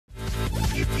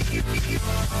Halo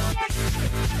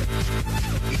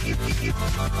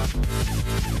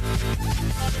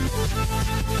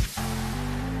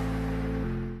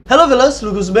fellas,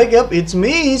 look who's back up, it's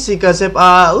me, si Kasep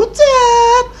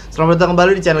Utap. Selamat datang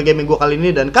kembali di channel gaming gue kali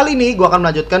ini. Dan kali ini gue akan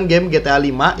melanjutkan game GTA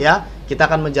 5 ya. Kita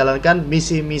akan menjalankan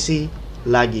misi-misi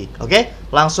lagi. Oke,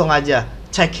 langsung aja,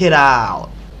 check it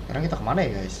out. Sekarang kita kemana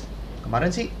ya guys?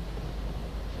 Kemarin sih,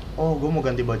 oh gue mau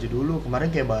ganti baju dulu. Kemarin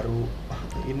kayak baru,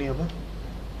 ini apa?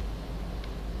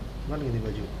 Gimana ganti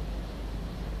baju?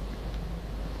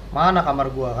 Mana kamar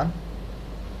gue kan?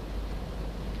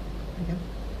 Ini kan?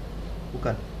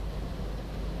 Bukan.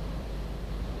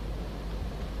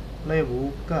 Lah ya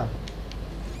bukan.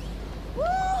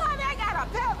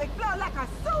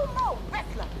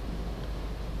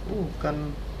 Bukan.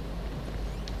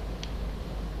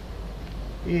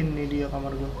 Ini dia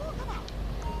kamar gua.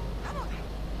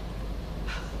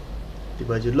 Di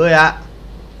baju dulu ya.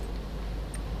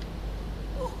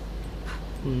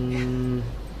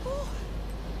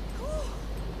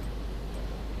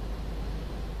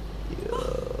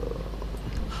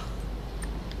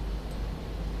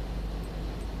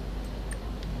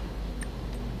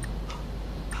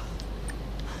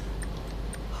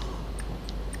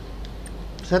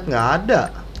 Set nggak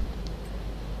ada.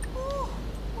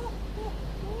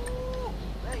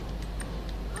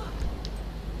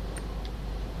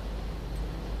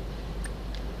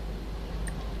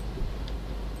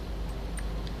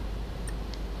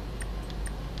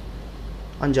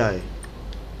 Anjay.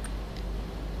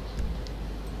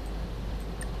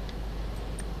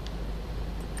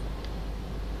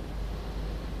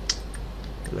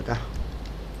 Boleh kah?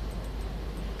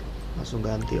 Langsung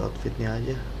ganti outfitnya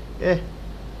aja.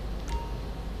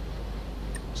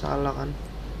 Salah kan?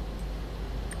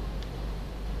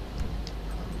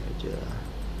 Aja.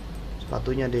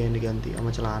 Sepatunya deh yang diganti sama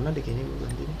celana deh kayaknya gue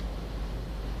ganti nih.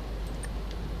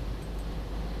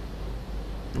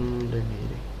 Dan ini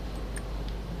deh.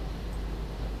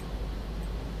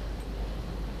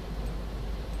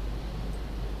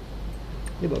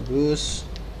 Ini bagus.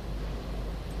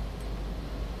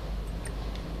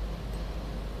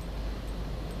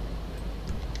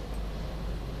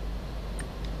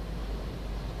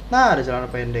 Nah, ada celana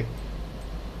pendek.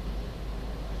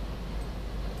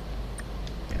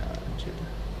 Ya, sudah.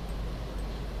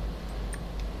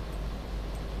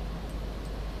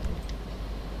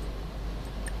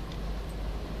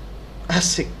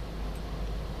 Asik.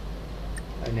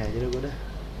 Nah, ini aja deh gue dah.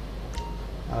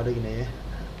 Nah, udah gini ya.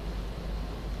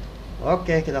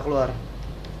 Oke, kita keluar.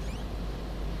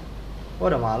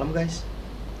 Oh, udah malam, guys.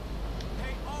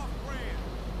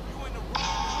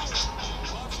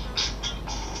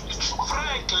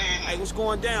 Hey, what's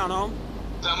going down,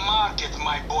 The market,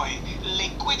 my boy.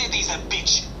 Liquidity's a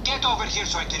bitch. Get over here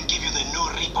so I can give you the new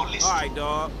repo list. All right,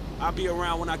 dog. I'll be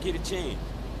around when I get a chance.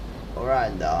 All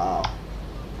right, dog.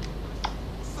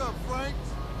 What's up, Frank?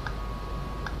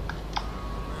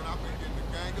 Man, I've been getting a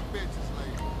gang of bitches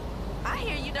lately. I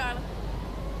hear you, darling.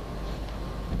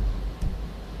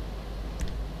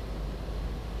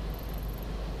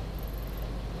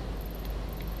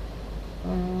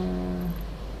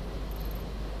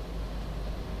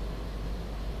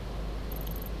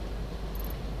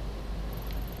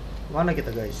 Mana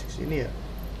kita guys? Sini ya.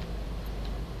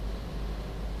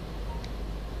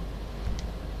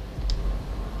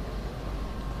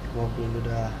 Mobil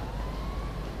udah.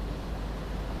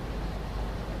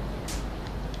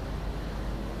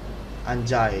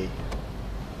 Anjay.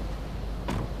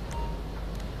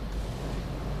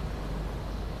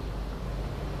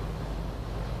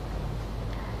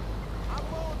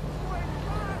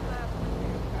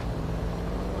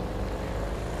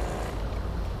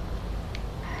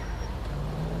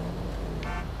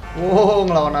 Wow,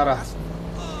 ngelawan arah.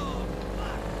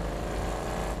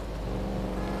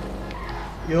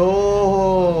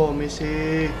 Yo,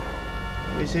 misi.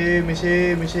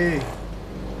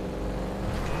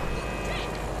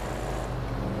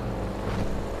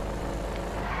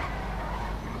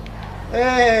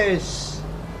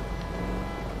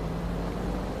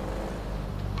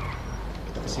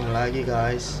 Kita kesini lagi,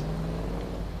 guys.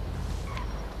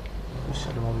 Terus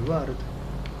ada mobil baru tuh.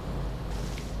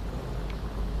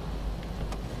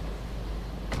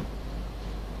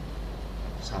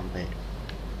 Sampai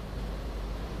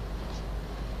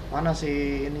mana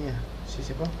sih ini ya, si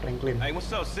siapa? Franklin. Hey, what's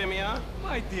up, Simeon?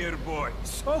 My dear boy,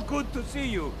 so good to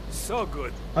see you. So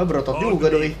good. Berotot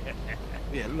juga doi.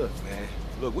 Yeah, look, man.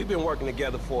 Look, we've been working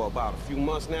together for about a few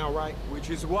months now, right? Which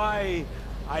is why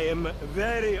I am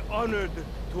very honored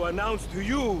to announce to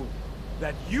you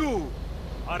that you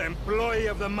are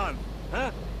Employee of the Month.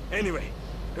 Huh? Anyway,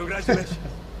 congratulations.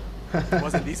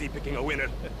 Wasn't easy picking a winner.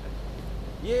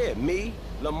 Yeah, me,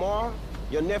 Lamar,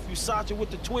 your nephew Sacha with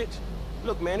the Twitch.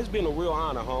 Look, man, it's been a real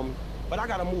honor, homie. But I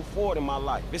gotta move forward in my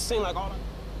life. It seems like all I...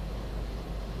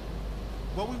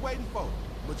 What we waiting for?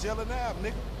 Magellan Ave,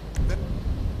 nigga.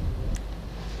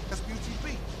 That's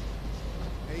UTP.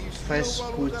 Hey, you still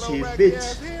rolling with that old raggedy Beach.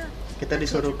 ass hair? Kita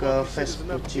disuruh ke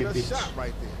Vespucci Beach.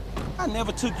 Right there. I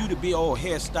never took you to be old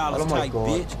hairstylist Oh my type God.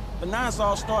 bitch. But now it's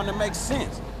all starting to make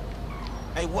sense.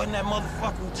 Hey, wasn't that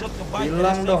motherfucker who took the bike Bilang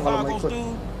that dong kalau mau Fargo's ikut.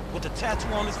 dude? With the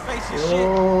tattoo on his face and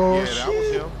Oh Yeah, that was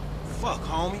shit. him. Fuck,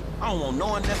 homie. I don't want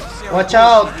no unnecessary Watch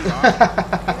out. bullshit.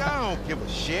 Nigga, I don't give a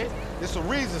shit. There's a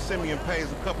reason Simeon pays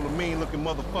a couple of mean-looking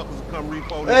motherfuckers to come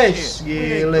repo Hey, this shit. We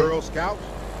ain't gile. Girl Scouts.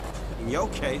 In your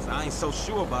case, I ain't so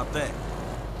sure about that.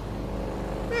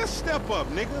 Man, step up,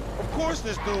 nigga. Of course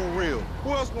this dude real.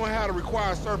 Who else gonna have to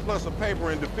require surplus of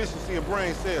paper and deficiency of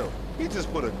brain cells? He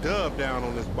just put a dub down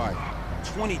on this bike.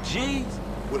 20 G's?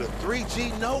 With a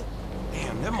 3G note?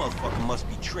 Damn, that motherfucker must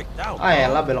be tricked out. Ah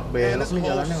elah Man, belok-belok this nih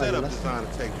whole jalannya nggak setup jelas. designed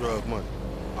to take drug money.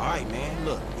 All right, man.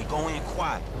 Look, we go in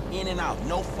quiet. In and out.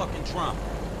 No fucking drama.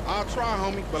 I'll try,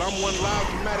 homie, but I'm one loud,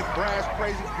 dramatic, brass,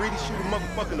 crazy, greedy, shoot a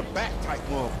motherfucker in the back type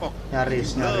motherfucker.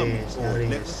 Nyaris, You love me nyaris, for it,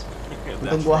 nigga. nyaris. That's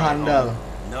Untung gua right, handal.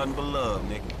 homie. Nothing but love,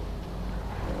 nigga.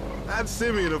 That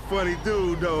Simeon a funny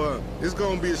dude, though. It's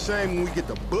gonna be a shame when we get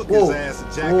to book Whoa. his ass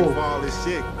and jack him Whoa. for all this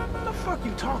shit. What the fuck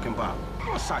you talking about?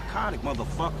 You're a psychotic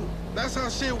motherfucker. That's how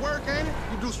shit work, ain't it?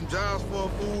 You do some jobs for a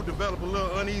fool, develop a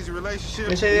little uneasy relationship,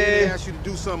 Yes, and then they yeah. ask you to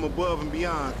do something above and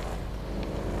beyond.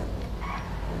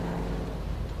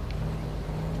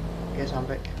 Oke,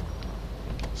 sampai.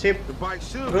 Sip. The bike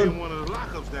should Run. be in one of the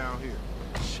lockups down here.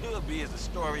 Should be is the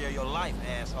story of your life,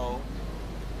 asshole.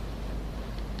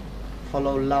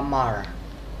 Follow Lamar.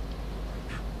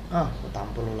 Ah, gua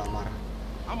tampol lu Lamar.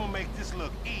 I'm gonna make this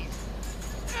look easy.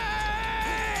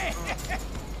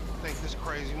 Think this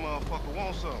crazy motherfucker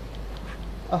wants something.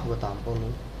 Ah, gua tampol lu.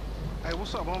 Hey,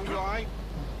 what's up, homie? You alright?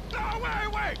 No,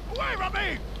 wait! Away from me!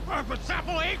 For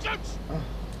sample agents!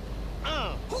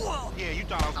 Yeah, you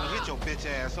thought I was gonna hit your bitch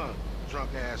ass, huh? Drunk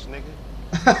ass nigga.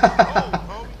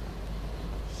 Oh, homie.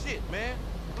 Shit, man.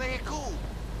 Play it cool.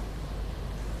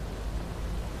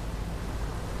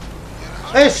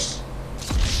 Eish.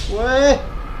 Weh.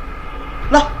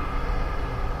 Lah.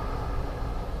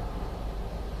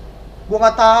 Gua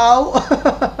nggak tahu.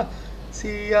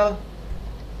 Sial.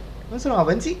 Lu suruh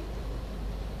ngapain sih?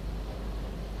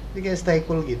 Ini kayak stay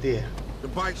cool gitu ya.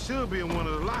 The bike should be in one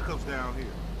of the lockups down here.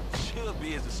 Should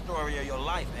be is the story of your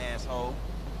life, asshole.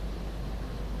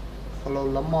 Follow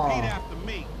Repeat Lamar. after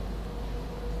me.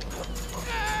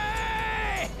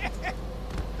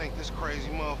 Think this crazy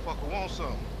motherfucker wants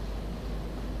something.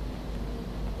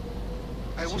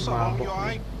 Hey, what's up, homie? You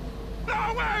alright?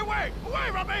 No, wait! Away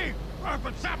from me!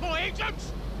 For sample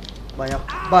agents! Banyak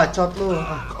bacot lu.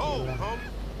 Ah, Cold, gila. homie.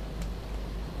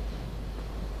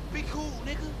 Be cool,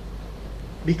 nigga.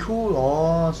 Be cool.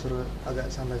 Oh, suruh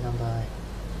agak santai-santai.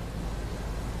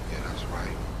 Yeah, that's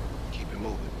right. Keep it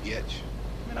moving, bitch.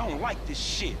 Man, I don't like this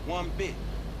shit one bit.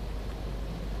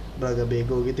 Beragak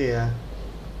bego gitu ya.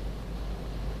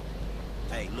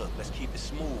 Hey, look, let's keep it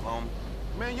smooth, homie.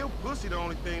 Man, your pussy the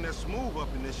only thing that's smooth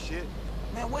up in this shit.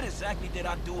 Man, what exactly did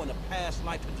I do in a past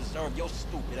life to deserve your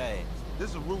stupid ass?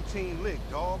 This is a routine lick,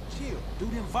 dog. Chill. Do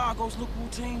them Vagos look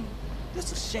routine?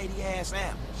 This a shady ass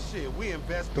app. Shit, we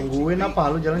invest. Tungguin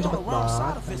apa? Lu jalan You're on cepet the wrong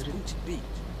side banget. of anjir. Vespucci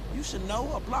Beach. You should know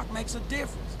a block makes a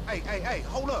difference. Hey,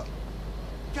 hold up.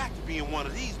 Got to be in one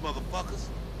of these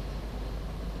motherfuckers.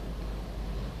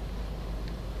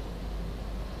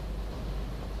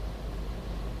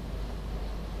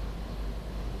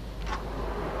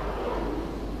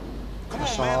 Come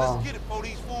on, man, let's get it before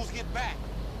these fools get back.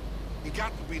 It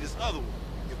got to be this other one.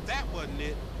 If that wasn't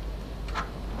it,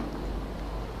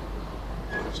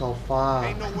 Sofa.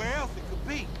 ain't nowhere else it could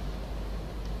be.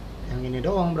 Yang ini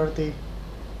doang berarti.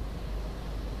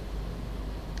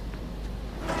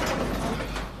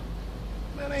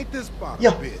 Man, ain't this spot a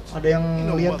Ya, bitch? ada yang Ain't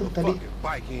no lihat tuh tadi. motherfucking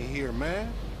bike in here, man.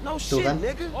 No Tuh shit, kan?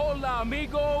 nigga. Hola,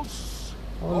 amigos!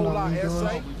 Hola, amigo.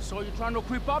 SA. So you're trying to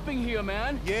creep up in here,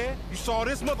 man? Yeah, you saw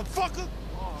this motherfucker?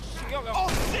 Oh, shit! Oh,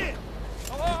 shit!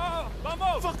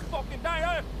 Vamos! Fucking down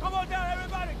here! Come on down,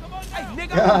 everybody! Come on Hey, down!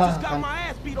 nigga, I just got my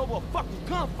ass beat over a fucking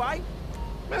gunfight.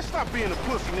 Man, stop being a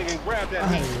pussy, nigga, and grab that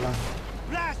heat. Alah.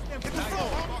 Blast them to the floor,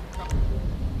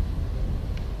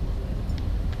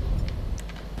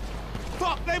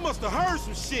 Fuck, they must have heard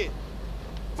some shit.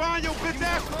 Find your bitch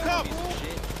ass some cover.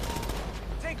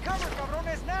 Take cover,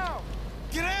 cabrones, now!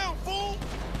 Get down, fool!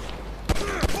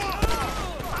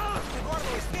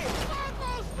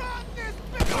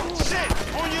 Shit,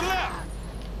 on your left!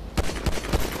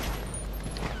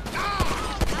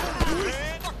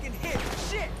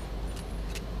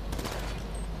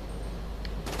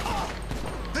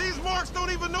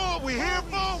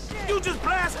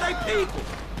 white people.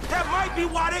 That might be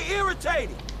why they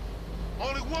irritated.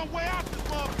 Only one way out this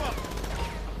motherfucker.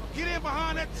 Get in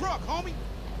behind that truck, homie.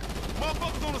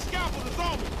 Motherfuckers on the scaffold is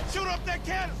on me. Shoot up that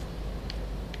canister.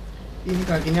 Ini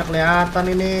kakinya kelihatan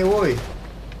ini, woi.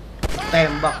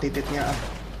 Tembak titiknya.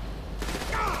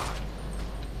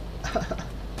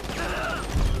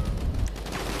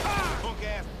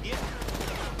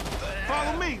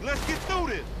 Follow me. Let's get through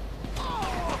this.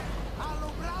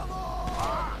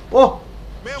 Oh,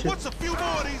 Man, shit. what's a few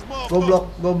more of these motherfuckers?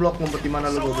 Goblok, ngumpet di mana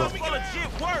lu goblok? For legit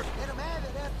work.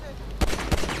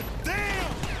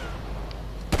 Damn!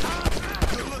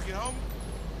 Good looking, homie.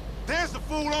 There's the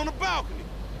fool on the balcony.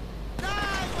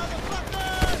 Die,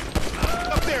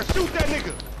 motherfucker! Up there, shoot that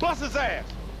nigga. Bust his ass.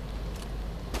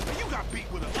 Man, you got beat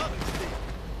with a other stick.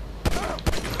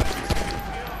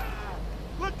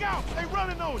 Look out! They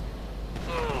running on you.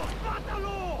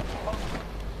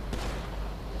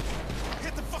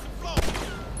 Hit the fucking floor.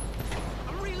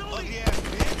 I'm reloading. Ugly ass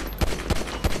bitch.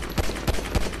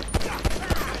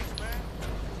 Thanks, man.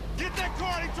 Get that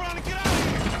car, they trying to get out of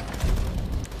here.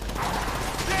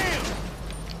 Damn!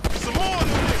 Some more of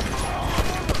them niggas.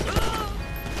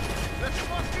 Let's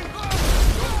fucking go.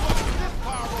 Go fucking this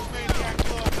pyromaniac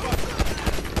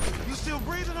motherfucker. You still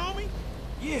breathing, homie?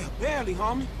 Yeah, barely,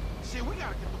 homie. Shit, we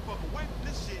gotta get the fuck away from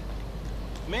this shit.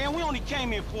 Man, we only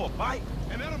came in for a bite.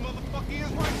 And that motherfucker is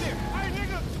right there. Hey,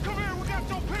 nigga, come here. We got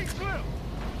your pink slip.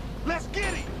 Let's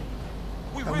get it.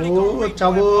 We really gonna make you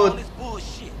after all this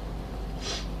bullshit.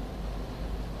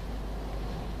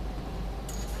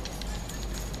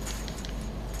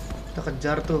 Kita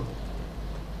kejar tuh.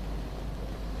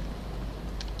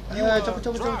 Cepet,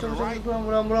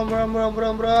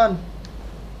 buruan.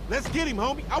 Let's get him,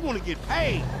 homie. I want to get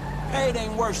paid. Paid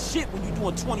ain't worth shit when you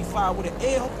doing 25 with an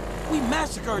L. We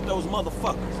massacred those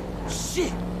motherfuckers.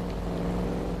 Shit.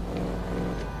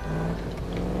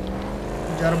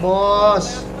 Kejar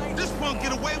bos. This punk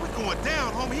get away, we going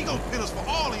down, homie. He gonna pin us for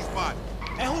all these bodies.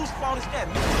 And whose fault is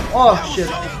that, man? Oh That was shit.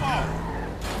 your fault.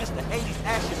 Mr. 80s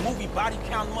action movie body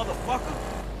count motherfucker.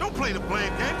 Don't play the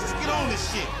blame game. Just get on this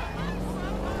shit.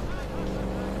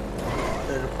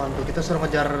 Dari depan tuh kita suruh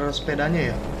ngejar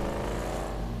sepedanya ya.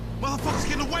 Motherfuckers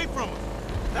getting away from us.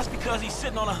 That's because he's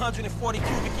sitting on 140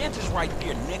 cubic inches right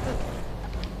there, nigga.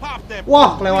 Pop that.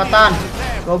 Wah, kelewatan.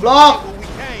 Goblok. What we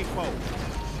came for.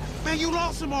 Man, you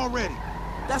lost him already.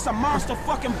 That's a monster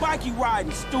fucking bike you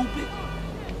riding, stupid.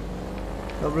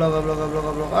 Goblok.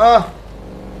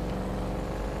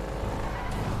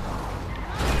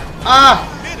 Ah.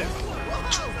 Hit it.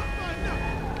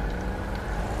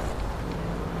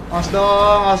 Awas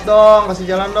dong, kasih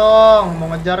jalan dong.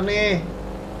 Mau ngejar nih.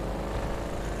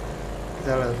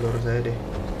 Kita lihat lurus aja deh.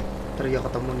 Ntar ya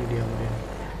ketemu nih dia sama dia.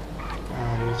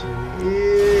 Nah, dari sini.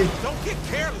 Ih. Don't get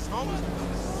careless, homie.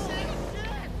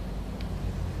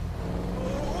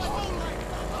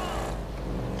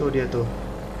 Tuh dia tuh.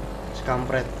 Si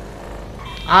kampret.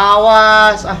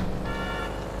 Awas, ah.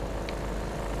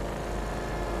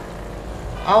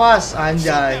 Awas,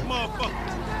 anjay. That motherfucker.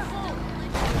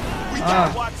 We Ah.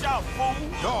 gotta watch out, fool.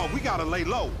 Dog, we gotta lay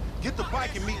low. Get the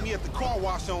bike and meet me at the car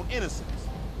wash on Innocence.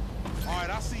 All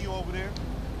right, I'll see you over there.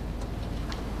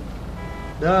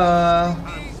 Dah.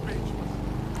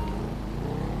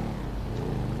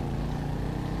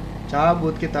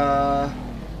 Cabut kita.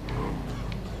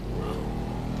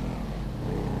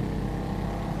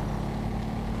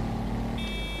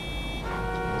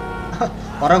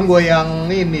 Orang gue yang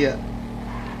ini ya,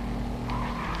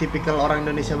 tipikal orang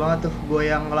Indonesia banget tuh. Gue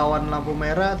yang ngelawan lampu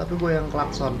merah tapi gue yang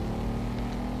klakson.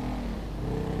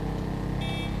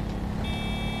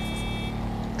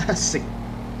 Asik.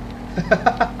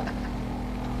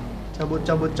 Cabut.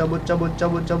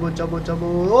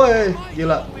 Woi,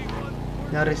 gila.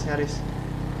 Nyaris.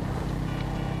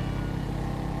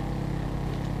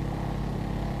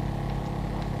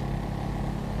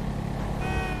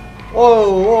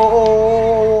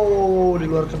 Oh, di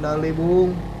luar kendali,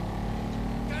 Bung.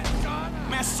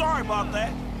 Man, sorry about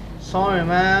that. Sorry,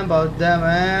 man, about that,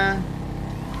 man.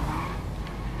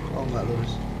 Oh, nggak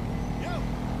lurus.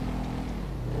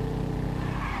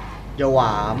 Jauh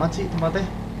amat sih tempatnya.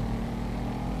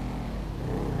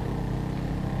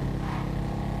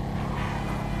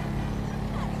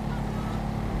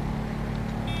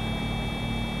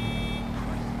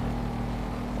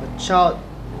 Watch out.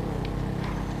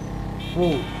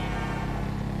 Whoa.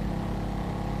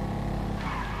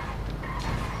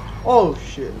 Oh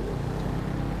shit.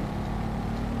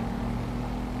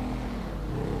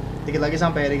 Dikit lagi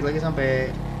sampai.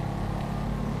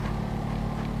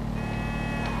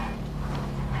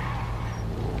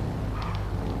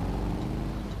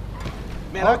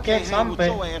 Man, Man, I Oke, can't hang with sampai.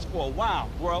 your ass for a while,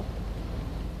 bro.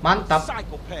 Mantap.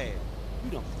 Psychopath. You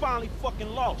done finally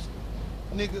fucking lost.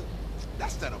 Nigga,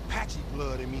 that's that Apache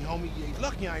blood in me, homie. You ain't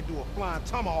lucky I ain't do a flying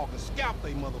tomahawk and scalp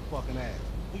they motherfucking ass.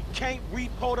 We can't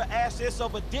repo the assets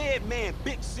of a dead man,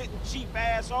 big sitting cheap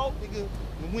asshole. Nigga,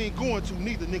 and we ain't going to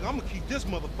neither, nigga. I'm gonna keep this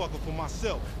motherfucker for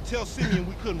myself. Tell Simeon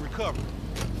we couldn't recover.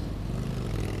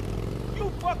 You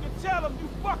fucking tell him, you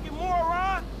fucking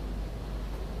moron.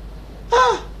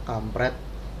 Kampret.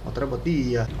 Motornya buat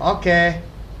dia. Oke.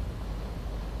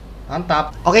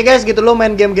 Mantap. Oke guys, gitu lo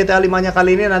main game GTA 5-nya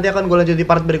kali ini. Nanti akan gue lanjut di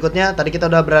part berikutnya. Tadi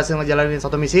kita udah berhasil ngejalanin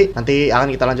satu misi. Nanti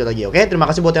akan kita lanjut lagi. Oke, terima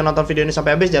kasih buat yang nonton video ini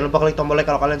sampai habis. Jangan lupa klik tombol like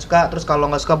kalau kalian suka. Terus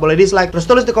kalau nggak suka boleh dislike. Terus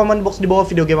tulis di comment box di bawah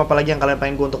video game apa lagi yang kalian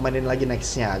pengen gue untuk mainin lagi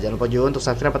nextnya. Jangan lupa juga untuk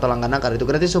subscribe atau langganan karena itu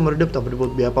gratis seumur hidup tanpa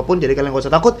dibuat biaya apapun. Jadi kalian gak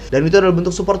usah takut. Dan itu adalah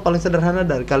bentuk support paling sederhana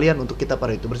dari kalian untuk kita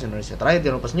para YouTubers Indonesia. Terakhir,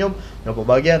 jangan lupa senyum, jangan lupa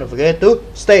bahagia, don't forget to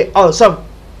stay awesome.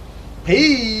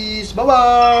 Peace, bye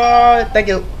bye.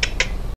 Thank you.